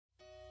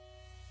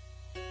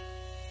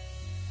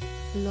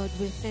Lord,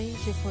 we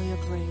thank you for your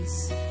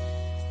grace.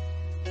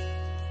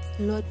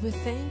 Lord, we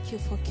thank you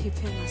for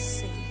keeping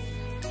us safe.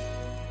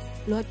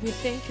 Lord, we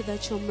thank you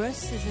that your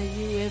mercies are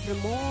new every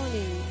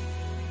morning.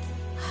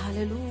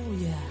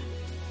 Hallelujah.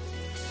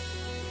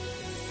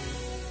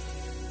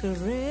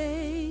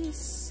 Grace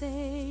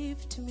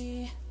saved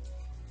me.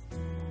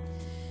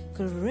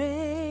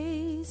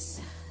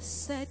 Grace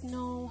said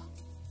no.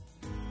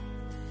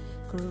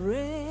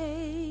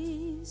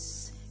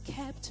 Grace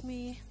kept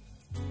me.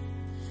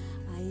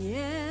 I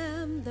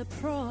am the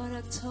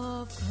product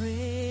of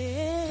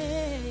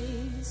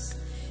grace.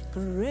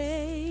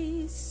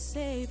 Grace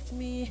saved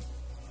me.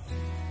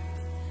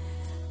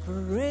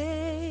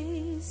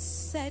 Grace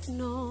said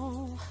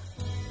no.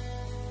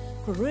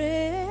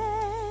 Grace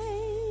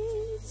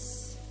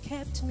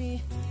kept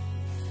me.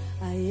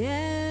 I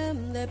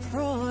am the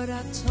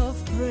product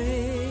of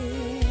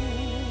grace.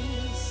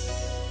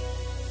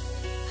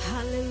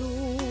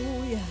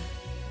 Hallelujah.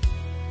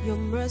 Your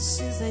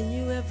mercies are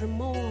new every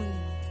morning.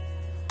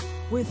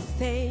 We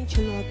thank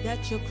you, Lord,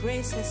 that your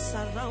grace has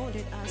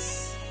surrounded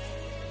us.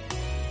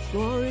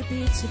 Glory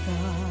be to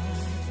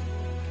God.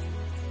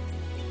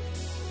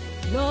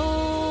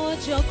 Lord,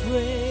 your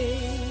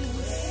grace.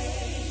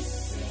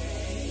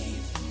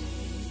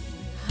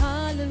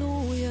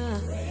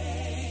 Hallelujah.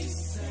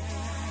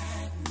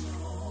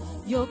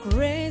 Your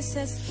grace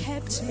has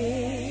kept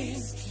me.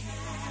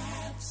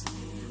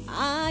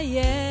 I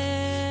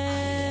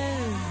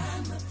am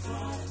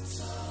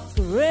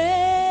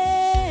grace.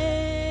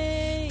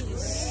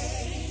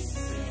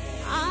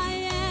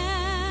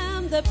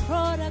 The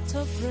product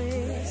of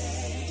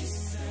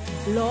grace.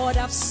 Lord,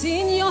 I've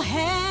seen your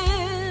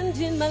hand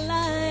in my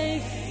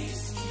life,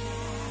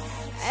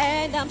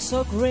 and I'm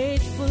so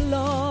grateful,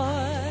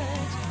 Lord.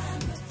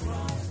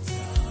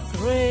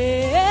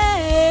 Grace.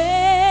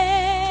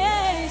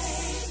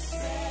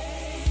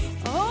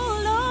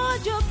 Oh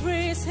Lord, your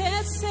grace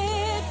has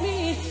saved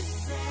me.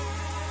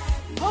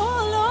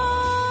 Oh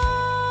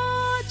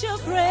Lord, your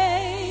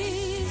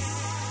grace.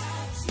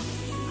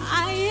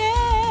 I am.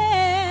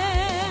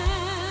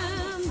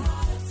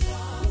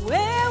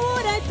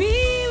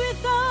 Be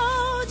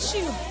without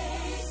you.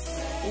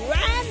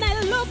 When I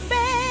look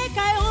back,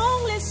 I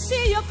only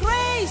see your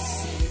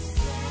grace.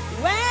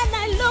 When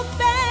I look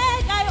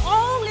back, I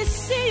only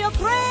see your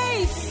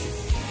grace.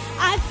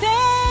 I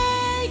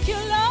thank you,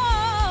 Lord.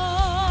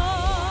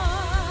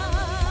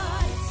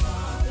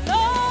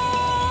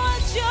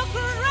 Lord, your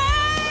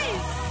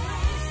grace.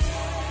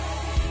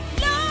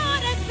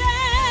 Lord, I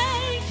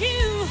thank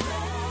you.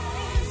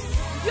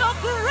 Your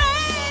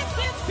grace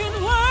has been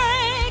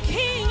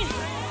working.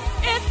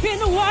 It's been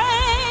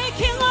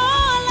working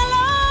all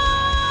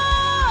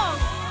along.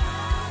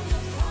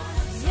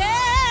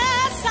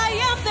 Yes, I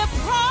am the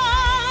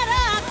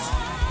product.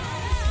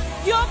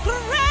 Your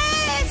grace